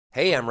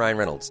Hey, I'm Ryan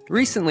Reynolds.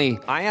 Recently,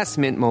 I asked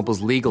Mint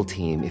Mobile's legal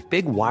team if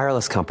big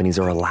wireless companies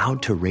are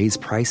allowed to raise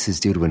prices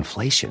due to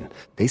inflation.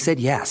 They said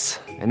yes.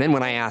 And then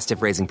when I asked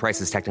if raising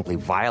prices technically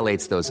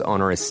violates those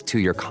onerous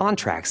two-year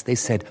contracts, they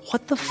said,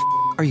 "What the f***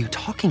 are you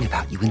talking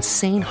about, you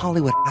insane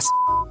Hollywood ass?"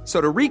 So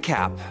to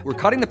recap,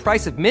 we're cutting the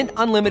price of Mint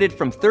Unlimited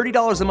from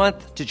 $30 a month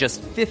to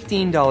just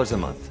 $15 a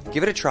month.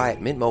 Give it a try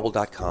at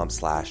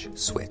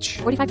mintmobile.com/switch.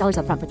 $45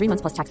 up front for 3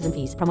 months plus taxes and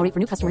fees. Promo rate for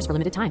new customers for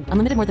limited time.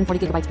 Unlimited more than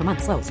 40 gigabytes per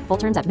month. Slows full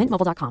terms at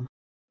mintmobile.com.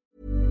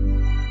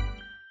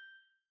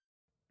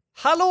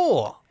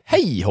 Hallå!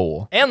 Hej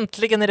hå!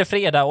 Äntligen är det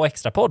fredag och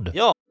extra podd.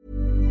 Ja.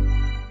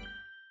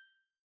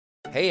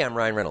 Hey, I'm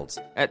Ryan Reynolds.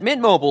 At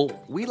Mint Mobile,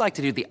 we like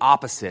to do the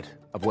opposite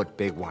of what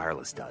Big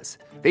Wireless does.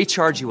 They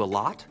charge you a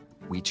lot,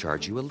 we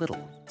charge you a little.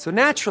 So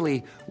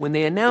naturally, when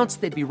they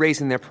announced they'd be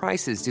raising their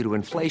prices due to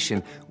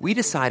inflation, we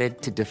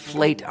decided to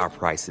deflate our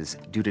prices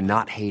due to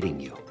not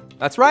hating you.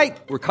 That's right.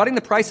 We're cutting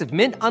the price of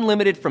Mint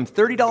Unlimited from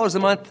 $30 a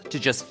month to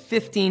just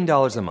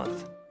 $15 a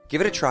month.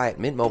 Give it a try at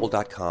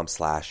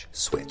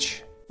mintmobile.com/switch.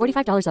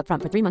 $45 up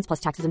front for 3 months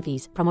plus taxes and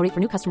fees. Promo rate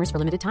for new customers for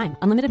limited time.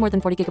 Unlimited more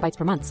than 40 gigabytes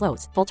per month.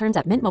 Slows full terms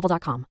at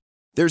mintmobile.com.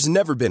 There's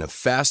never been a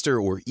faster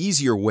or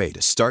easier way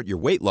to start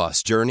your weight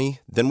loss journey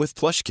than with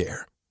PlushCare.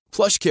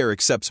 PlushCare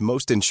accepts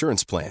most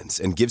insurance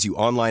plans and gives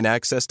you online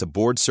access to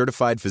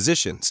board-certified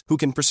physicians who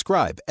can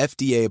prescribe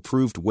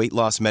FDA-approved weight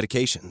loss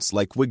medications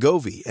like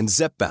Wegovy and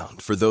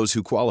Zepbound for those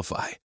who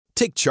qualify.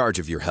 Take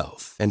charge of your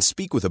health and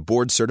speak with a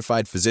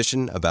board-certified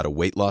physician about a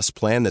weight loss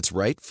plan that's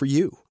right for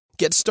you.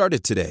 Get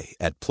started today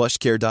at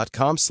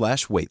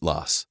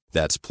plushcare.com/weightloss.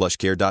 That's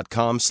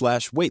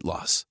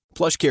plushcare.com/weightloss.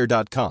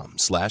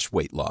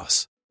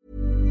 plushcare.com/weightloss.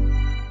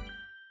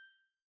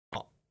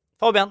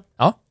 Fabian,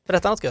 Ja.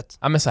 berätta något gött.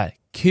 Ja, men så här,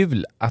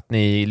 kul att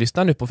ni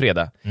lyssnar nu på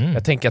fredag.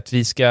 Jag tänker att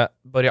vi ska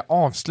börja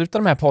avsluta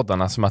de här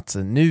poddarna som att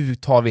nu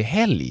tar vi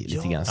helg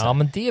lite grann. Ja,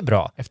 men det är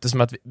bra.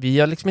 Eftersom att vi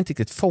har liksom inte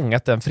riktigt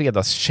fångat den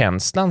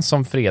fredagskänslan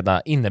som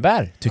fredag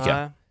innebär, tycker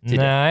jag.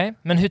 Nej,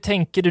 men hur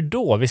tänker du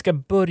då? Vi ska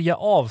börja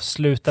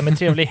avsluta med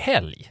trevlig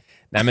helg.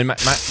 Nej, men man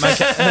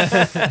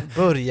kan...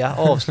 Börja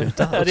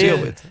avsluta. Det är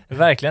jobbigt.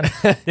 Verkligen.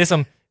 Det är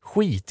som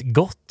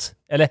skitgott.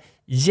 Eller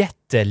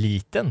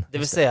jätteliten. Det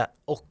vill säga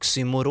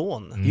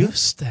oxymoron.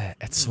 Just det,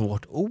 ett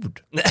svårt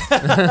ord.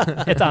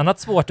 Ett annat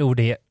svårt ord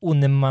är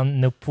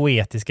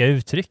onomatopoetiska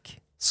uttryck.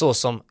 Så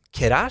som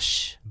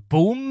crash,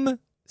 Boom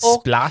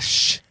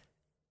Splash.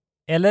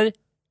 eller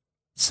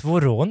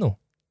svorono.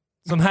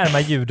 Som härmar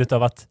ljudet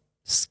av att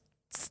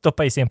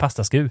stoppa i sig en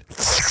pastaskruv.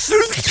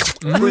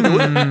 Ja,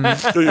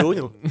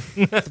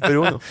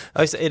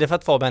 just det. Är det för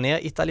att Fabian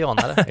är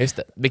italienare? Just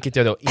det, vilket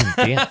jag då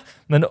inte är.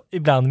 Men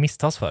ibland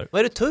misstas för. Vad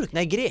är du, turk?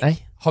 Nej, grek.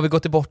 Nej, har vi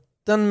gått i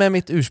botten med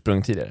mitt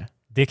ursprung tidigare?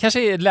 Det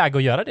kanske är läge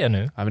att göra det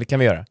nu. Ja, men det kan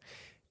vi göra.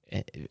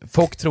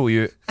 Folk tror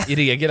ju i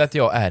regel att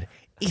jag är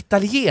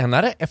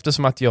italienare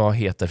eftersom att jag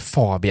heter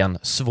Fabian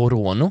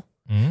Svorono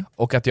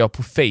och att jag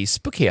på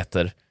Facebook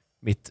heter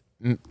mitt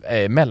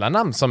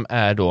mellannamn som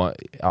är då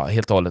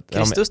helt och hållet...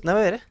 Kristus? Nej,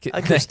 vad är det?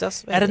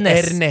 Augustus?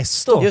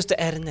 Ernesto. Just det,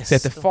 Ernesto. Så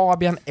heter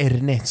Fabian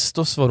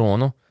Ernesto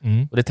Svorono.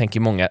 Och det tänker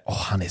många,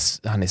 han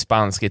är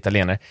spansk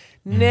italienare.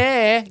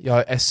 Nej,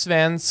 jag är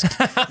svensk.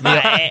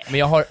 men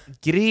jag har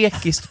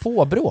grekiskt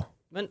påbrå.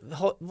 Men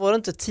var det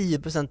inte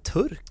 10%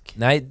 turk?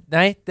 Nej,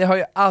 det har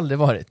jag aldrig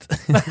varit.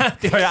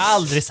 Det har jag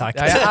aldrig sagt.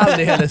 Det har jag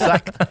aldrig heller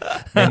sagt.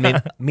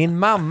 Men min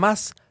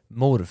mammas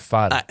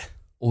morfar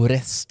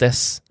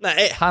Orestes,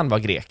 han var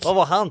grek. Vad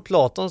var han?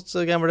 Platons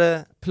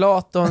gamle...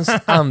 Platons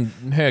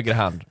högra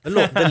hand.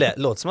 Det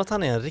låter som att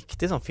han är en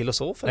riktig sån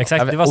filosof.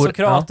 Exakt, det var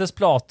Sokrates,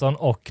 Platon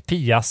och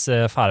Pias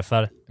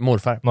farfar.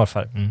 Morfar.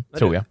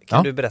 Tror jag.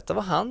 Kan du berätta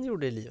vad han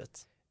gjorde i livet?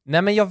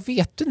 Nej, men jag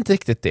vet inte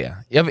riktigt det.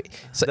 Det var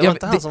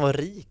inte han som var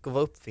rik och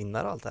var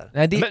uppfinnare och allt det här.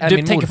 Nej, det men är du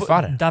min tänker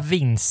morfar. på Da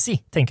Vinci,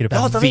 tänker du på?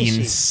 Ja, Da Vinci.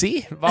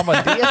 Vinci? Vad var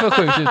det för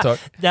sjukt uttag?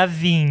 Da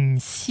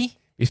Vinci.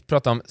 Vi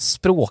pratade om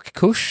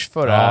språkkurs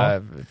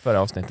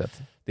förra avsnittet.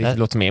 Det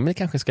låter som Emil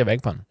kanske ska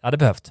iväg på en. Ja, det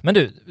behövt. Men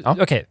du,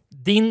 okej.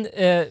 Din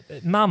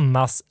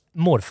mammas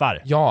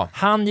morfar,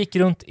 han gick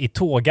runt i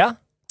tåga.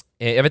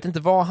 Jag vet inte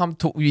var han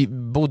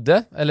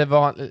bodde, eller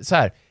vad, så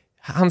här.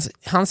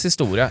 Hans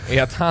historia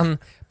är att han...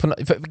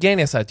 För grejen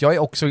är så här att jag är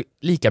också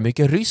lika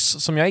mycket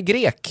ryss som jag är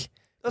grek.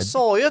 Jag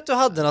sa ju att du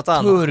hade något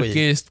annat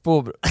turkiskt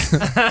påbrå.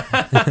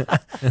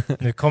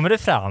 Nu kommer det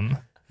fram.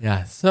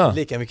 Ja, så.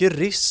 Lika mycket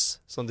ryss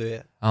som du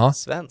är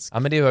svensk. Ja,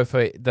 men det var ju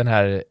för den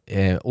här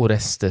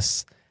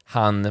Orestes.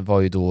 Han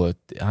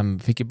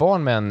fick ju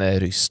barn med en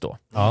ryss då.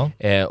 Ja.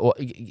 Och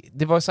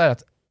det var så här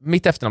att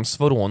mitt efternamn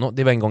Svorono,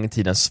 det var en gång i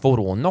tiden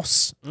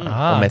Svoronos.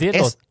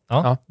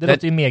 Det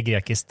låter ju mer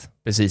grekiskt.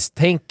 Precis,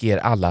 tänk er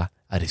alla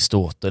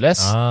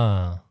Aristoteles,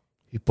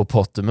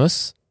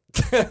 Hippopotamus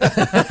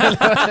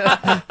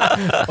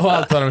och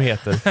allt vad de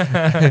heter.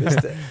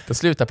 Just det. Det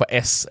slutar på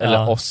S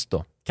eller oss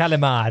då.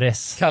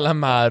 Kalamares.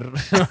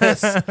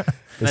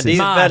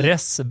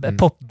 Mares,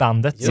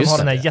 popbandet som har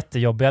den här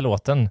jättejobbiga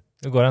låten.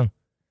 Hur går den?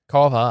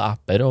 Cava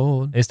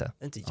Aperol. Just det.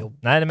 Inte jobb.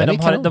 Nej, men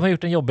de har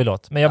gjort en jobbig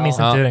låt, men jag minns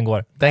inte hur den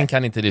går. Den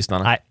kan inte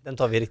lyssna. Nej. Den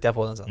tar vi riktiga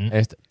på den sen.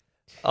 Just det.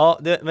 Ja,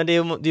 men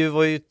det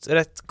var ju ett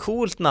rätt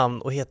coolt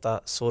namn att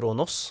heta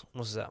Svoronos,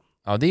 måste jag säga.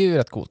 Ja, det är ju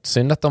rätt coolt.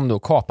 Synd att de då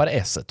kapar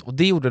S-et. Och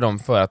det gjorde de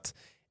för att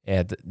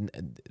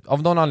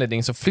av någon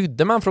anledning så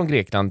flydde man från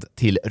Grekland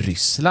till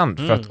Ryssland.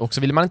 För att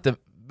också ville man inte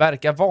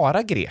verka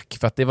vara grek.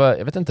 För att det var,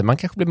 jag vet inte, man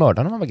kanske blir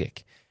mördad när man var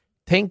grek.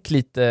 Tänk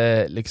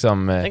lite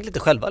liksom... Tänk lite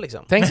själva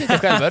liksom. Tänk lite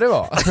själva det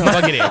var. Man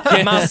var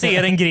grek. Man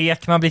ser en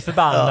grek, man blir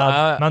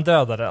förbannad, man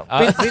dödar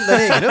den. Bilda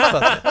en egen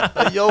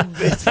uppfattning.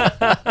 Jobbigt.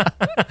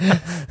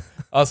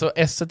 Alltså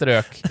S-et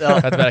rök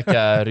för att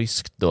verka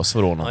ryskt då,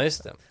 Svorono. Ja,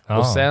 just det.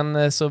 Och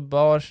sen så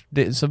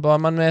bar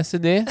man med sig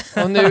det.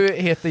 Och nu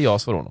heter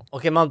jag Svorono.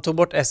 Okej, man tog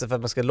bort S för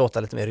att man ska låta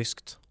lite mer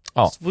ryskt.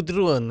 Ja.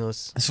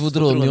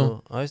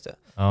 Svodrono. Ja, just det.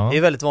 Ja. Det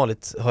är väldigt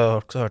vanligt, har jag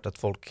också hört, att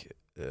folk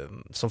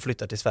som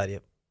flyttar till Sverige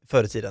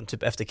förr i tiden,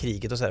 typ efter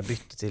kriget och så här,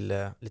 bytte till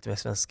lite mer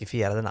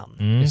svenskifierade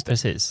namn. Just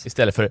precis.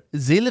 Istället för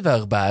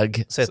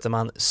Silverberg Så heter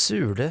man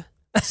Sule.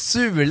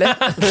 Sule.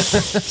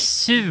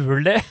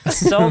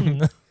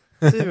 Sulesson.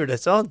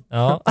 Sulesson.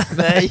 Ja.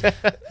 Nej.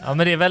 Ja,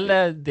 men det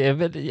är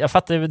väl, jag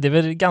fattar, det är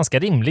väl ganska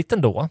rimligt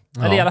ändå.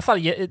 Ja. Eller i alla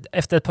fall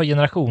efter ett par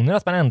generationer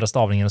att man ändrar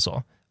stavningen och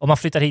så. Om man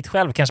flyttar hit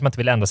själv kanske man inte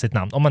vill ändra sitt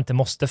namn. Om man inte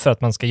måste för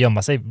att man ska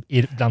gömma sig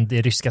bland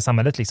det ryska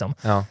samhället liksom.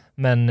 Ja.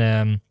 Men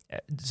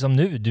som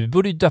nu, du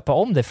borde ju döpa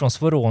om det från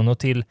Svorono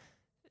till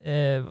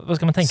vad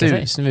ska man tänka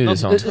sig?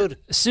 Snudesson.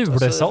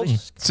 Sulesson.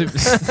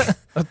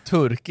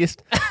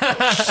 Turkiskt.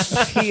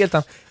 Helt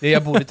annat. Det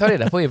jag borde ta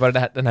reda på är vad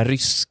den här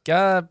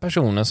ryska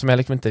personen som jag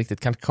liksom inte riktigt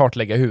kan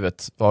kartlägga i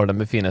huvudet var den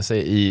befinner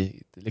sig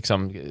i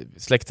liksom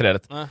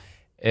släktträdet.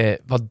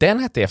 Vad den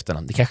hette i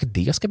efternamn. Det är kanske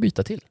det jag ska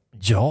byta till.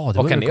 Ja, det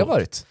vad kan det ha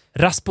varit?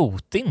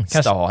 Rasputin.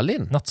 Kanske.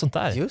 Stalin. Något sånt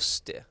där.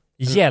 Just det.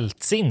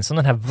 Jeltsin, som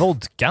den här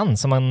vodkan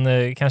som man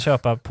kan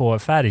köpa på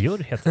färjor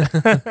heter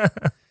det.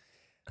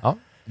 Ja,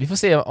 vi får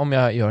se om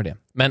jag gör det.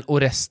 Men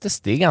Orestes,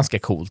 det är ganska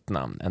coolt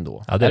namn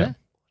ändå. Ja, det är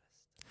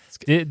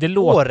det. Det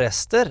låter...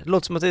 Hårrester.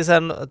 Låter som att det är så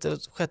här, att det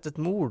skett ett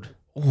mord.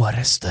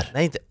 Hårrester.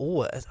 Nej, inte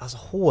alltså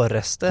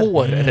hårrester.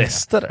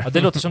 Hårrester. Ja, det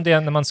låter som det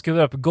när man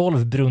skruvar upp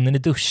golvbrunnen i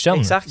duschen.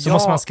 Exakt, så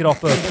måste man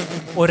skrapa upp.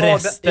 Och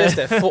rester. Just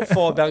det,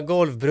 Fabian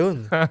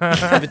Golvbrunn.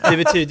 Det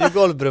betyder ju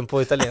golvbrunn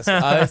på italienska.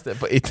 Ja, just det,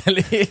 på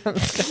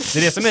italienska. Det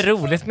är det som är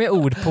roligt med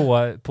ord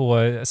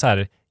på så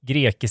här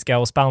grekiska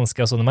och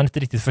spanska och så, när man inte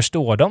riktigt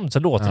förstår dem så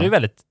låter det ju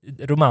väldigt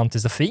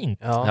romantiskt och fint.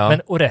 Ja.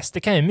 Men orester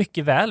kan ju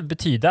mycket väl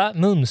betyda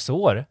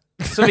munsår.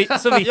 Så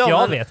vitt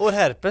jag vet. Och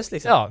herpes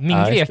liksom. Ja,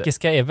 min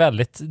grekiska är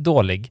väldigt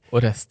dålig.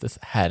 Orestes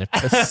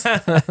herpes.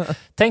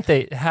 Tänk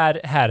dig,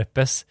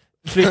 herpes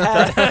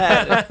flyttar.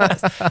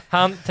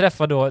 Han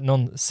träffar då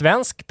någon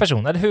svensk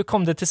person. Eller hur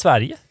kom det till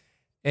Sverige?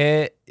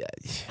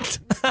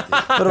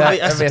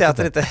 Jag accepterar att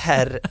det inte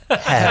är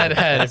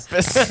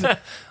herpes.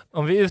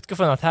 Om vi utgår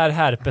från att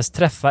herpes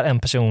träffar en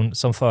person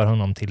som för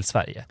honom till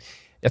Sverige.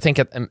 Jag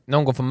tänker att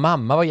någon gång får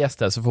mamma vara gäst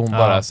där så får hon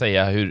bara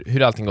säga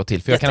hur allting går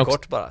till. För jag kan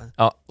också, bara.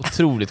 Ja,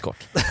 otroligt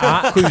kort.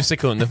 7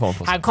 sekunder får hon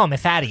på sig. Han kommer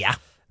färja.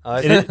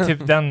 Ja, är det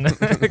typ den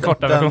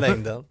korta den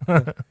längden.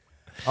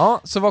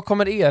 Ja, så var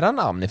kommer era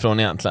namn ifrån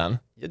egentligen?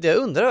 Det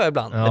undrar jag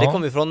ibland. Men det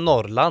kommer ju från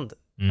Norrland.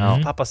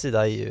 Pappas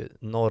sida är ju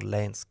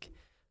norrländsk.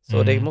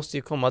 Så det måste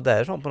ju komma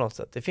därifrån på något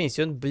sätt. Det finns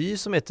ju en by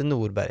som heter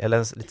Norberg, eller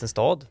en liten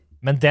stad.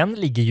 Men den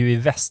ligger ju i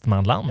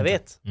Västmanland. Jag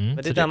vet. Men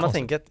det är där man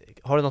tänker att,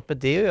 har det något med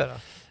det att göra?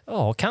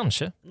 Ja,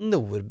 kanske.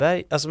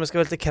 Norberg, alltså om jag ska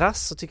vara lite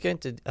krass så tycker jag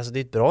inte, alltså det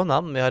är ett bra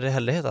namn, men jag hade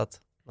hellre hetat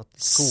något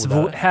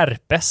coolare.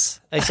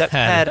 Herpes. Exakt,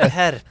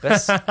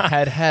 herpes.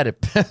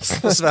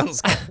 Herpes på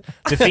svenska.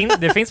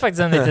 Det finns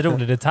faktiskt en lite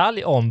rolig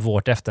detalj om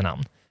vårt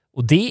efternamn.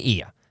 Och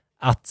det är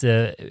att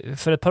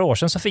för ett par år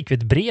sedan så fick vi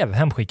ett brev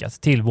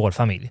hemskickat till vår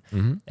familj.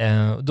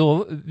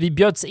 Då vi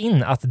bjöds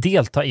in att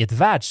delta i ett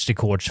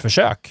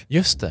världsrekordsförsök.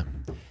 Just det.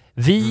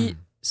 Vi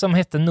som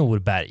hette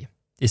Norberg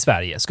i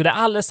Sverige skulle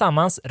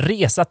allesammans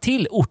resa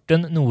till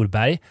orten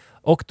Norberg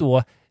och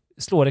då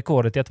slå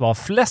rekordet i att vara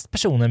flest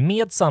personer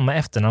med samma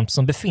efternamn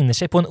som befinner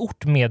sig på en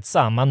ort med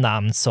samma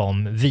namn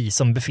som vi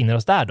som befinner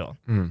oss där då.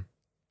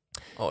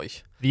 Oj.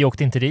 Vi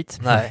åkte inte dit.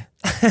 Nej,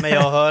 men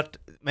jag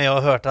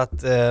har hört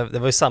att det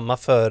var ju samma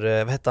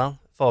för, vad hette han?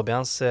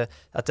 Fabians,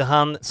 att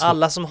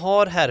alla som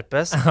har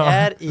herpes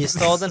är i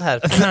staden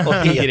herpes och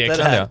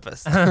heter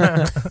herpes.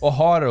 Och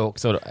har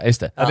också, just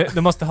det. Ja,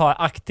 du måste ha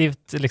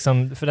aktivt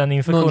liksom, för den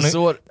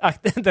infektionen.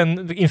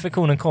 Den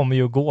infektionen kommer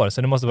ju och går,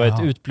 så det måste vara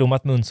ett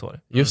utblommat munsår.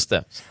 Just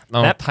det.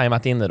 Man har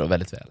tajmat in det då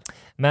väldigt väl.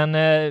 Men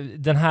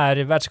den här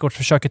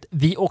världsrekordsförsöket,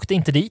 vi åkte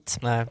inte dit.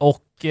 Nej.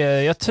 Och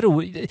jag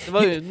tror... Det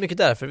var ju mycket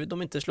därför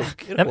de inte slog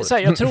rekordet. Så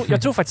här,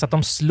 jag tror faktiskt att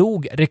de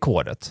slog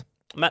rekordet.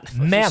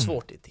 Men så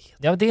svårt är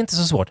det. Ja, det är inte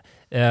så svårt.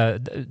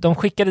 De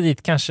skickade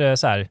dit kanske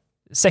så här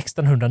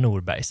 1600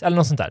 Norbergs eller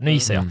något sånt där, nu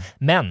gissar jag.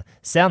 Men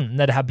sen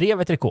när det här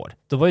blev ett rekord,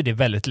 då var ju det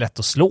väldigt lätt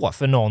att slå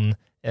för någon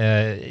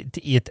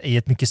i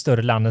ett mycket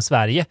större land än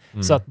Sverige.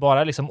 Så att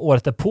bara liksom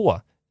året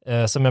därpå,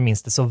 som jag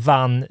minns det, så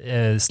vann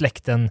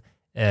släkten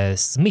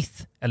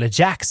Smith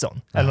eller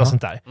Jackson eller något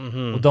sånt där.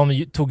 Och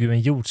de tog ju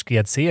en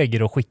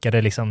jordskredsseger och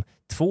skickade liksom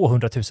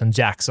 200 000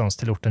 Jacksons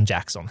till orten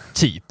Jackson,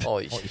 typ.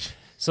 Oj.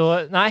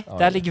 Så nej,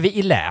 där ligger vi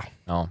i lä.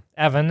 Ja.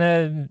 Även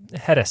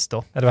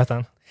Heresto, eller vad heter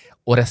han?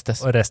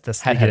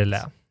 Orestes ligger i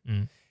lä.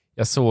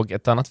 Jag såg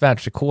ett annat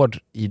världsrekord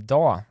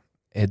idag.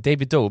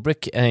 David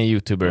Dobrik, en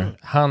YouTuber,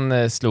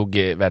 han slog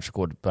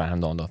världsrekord på den här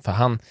dagen då, för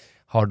han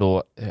har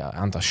då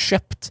han har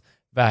köpt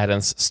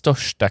världens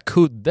största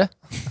kudde.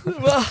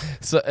 Va?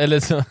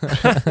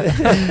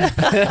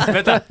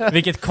 Vänta,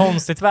 vilket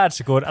konstigt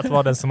världsrekord att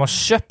vara den som har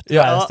köpt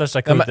världens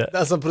största kudde.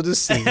 Alltså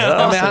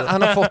producerar. Men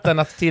han har fått den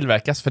att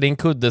tillverkas, för det är en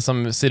kudde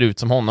som ser ut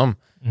som honom.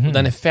 Och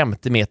den är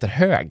 50 meter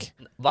hög.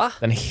 Va?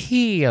 Den är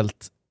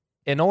helt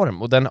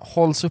enorm och den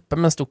hålls uppe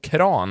med en stor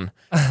kran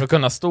för att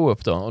kunna stå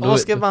upp då. Och vad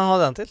ska man ha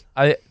den till?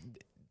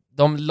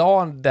 De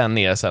la den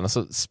ner sen och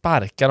så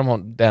sparkar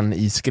de den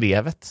i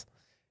skrevet.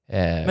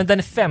 Men den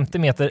är 50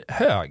 meter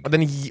hög. Och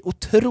den är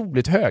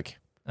otroligt hög.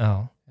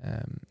 Ja.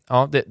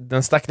 Ja,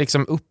 den stack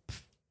liksom upp.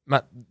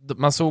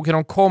 Man såg hur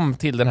de kom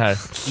till den här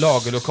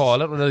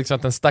lagerlokalen och det liksom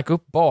att den stack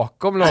upp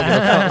bakom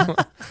lagerlokalen.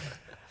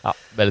 Ja,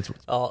 väldigt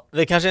roligt. Ja,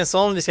 det är kanske en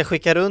sån vi ska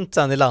skicka runt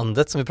sen i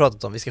landet som vi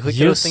pratat om. Vi ska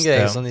skicka ut en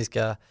grej som ni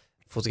ska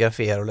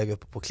fotografera och lägga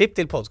upp på Klipp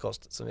till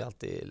podcast som vi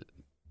alltid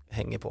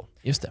hänger på.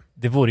 Just det.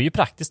 Det vore ju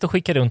praktiskt att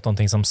skicka runt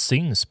någonting som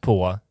syns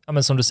på, ja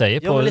men som du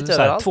säger, Ja, på lite så här,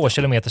 överallt. 2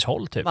 kilometers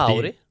håll typ.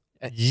 Mauri.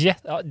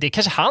 Det är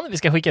kanske han vi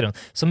ska skicka runt.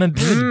 Som en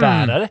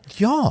budbärare.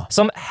 Ja.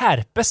 Som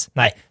Hermes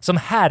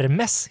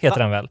heter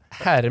han väl?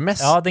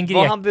 Hermes. Ja, den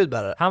Var han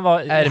budbärare? Han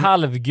var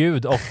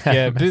halvgud och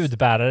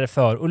budbärare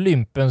för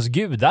Olympens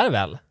gudar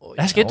väl?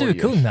 Det här ska du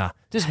kunna.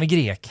 Du som är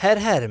grek. Herr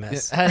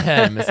Hermes.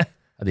 Hermes.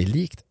 Ja, det är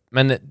likt.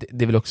 Men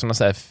det är väl också något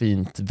så här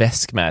fint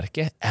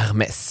väskmärke.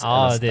 Hermes.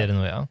 Ja, det är det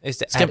nog, ja. Just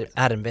det,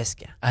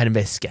 armväska.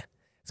 Armväska.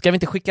 Ska vi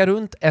inte skicka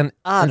runt en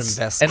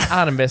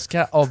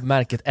armväska av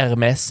märket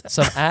Hermes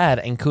som är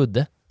en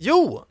kudde?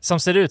 Jo! Som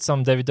ser ut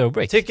som David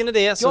Dobrik. Tycker ni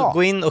det så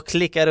gå in och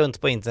klicka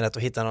runt på internet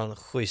och hitta någon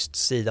schysst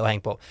sida och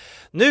häng på.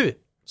 Nu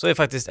så är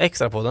faktiskt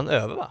extrapodden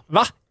över, va?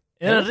 Va?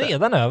 Är den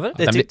redan över?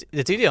 Det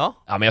tyckte jag.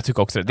 Ja, men jag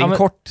tycker också det. Det är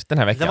kort den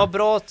här veckan. Den var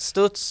bra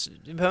studs.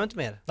 Vi behöver inte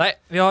mer. Nej,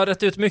 vi har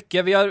rätt ut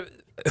mycket. Vi har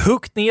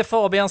huggit ner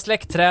Fabians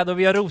släktträd och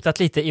vi har rotat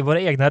lite i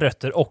våra egna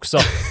rötter också.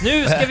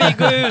 Nu ska vi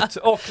gå ut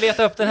och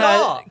leta upp den här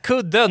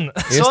kudden.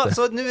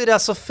 Så nu är det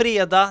alltså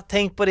fredag.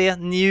 Tänk på det.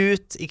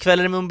 Njut. Ikväll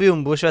är det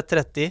Mumbumbo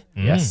 21:30.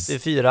 Yes. Det är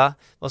 4.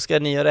 Vad ska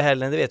ni göra i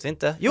helgen? Det vet vi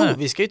inte. Jo,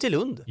 vi ska ju till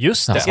Lund.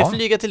 Just det. Vi ska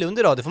flyga till Lund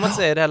idag. Det får man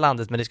inte säga i det här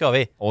landet, men det ska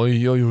vi.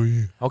 Oj.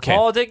 Okej.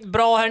 Ha det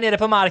bra här nere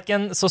på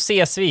marken så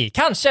ses vi.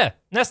 Kanske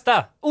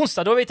nästa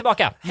onsdag, då är vi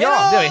tillbaka.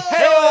 Ja, det gör vi.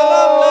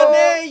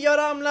 Hej! Jag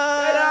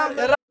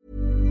ramlar!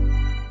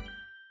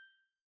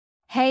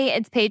 Hey,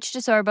 it's Paige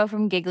DeSorbo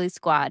from Giggly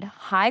Squad.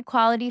 High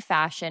quality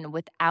fashion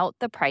without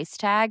the price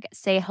tag.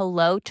 Say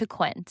hello to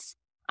Quince.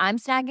 I'm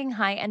snagging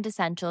high-end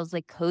essentials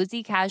like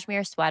cozy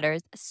cashmere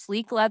sweaters,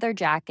 sleek leather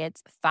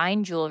jackets,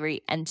 fine jewelry,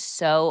 and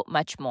so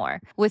much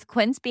more. With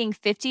Quince being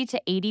 50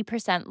 to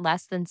 80%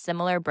 less than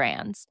similar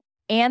brands.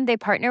 And they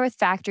partner with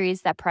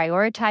factories that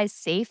prioritize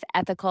safe,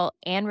 ethical,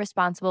 and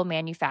responsible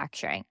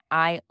manufacturing.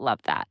 I love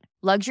that.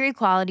 Luxury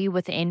quality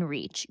within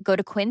reach. Go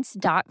to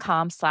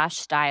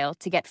quince.com/style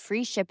to get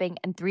free shipping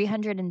and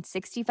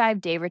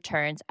 365-day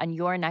returns on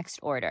your next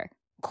order.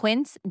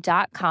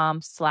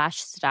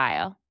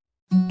 Quince.com/style.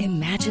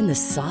 Imagine the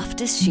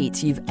softest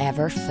sheets you've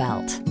ever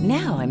felt.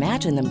 Now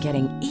imagine them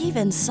getting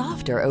even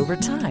softer over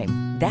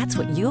time. That's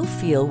what you'll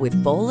feel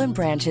with Boll &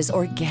 Branch's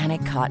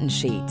organic cotton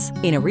sheets.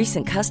 In a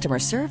recent customer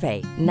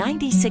survey,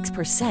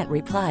 96%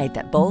 replied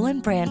that Boll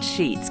 & Branch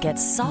sheets get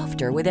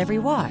softer with every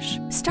wash.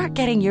 Start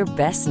getting your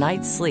best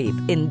night's sleep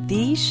in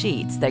these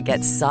sheets that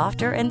get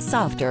softer and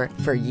softer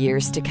for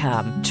years to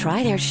come.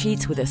 Try their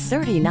sheets with a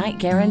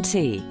 30-night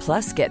guarantee.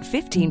 Plus, get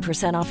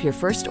 15% off your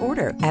first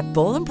order at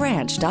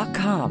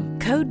bollandbranch.com.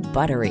 Code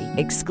BUTTERY.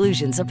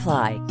 Exclusions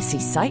apply. See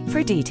site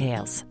for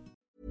details.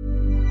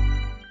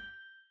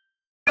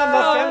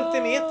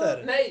 50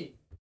 meter. Nej!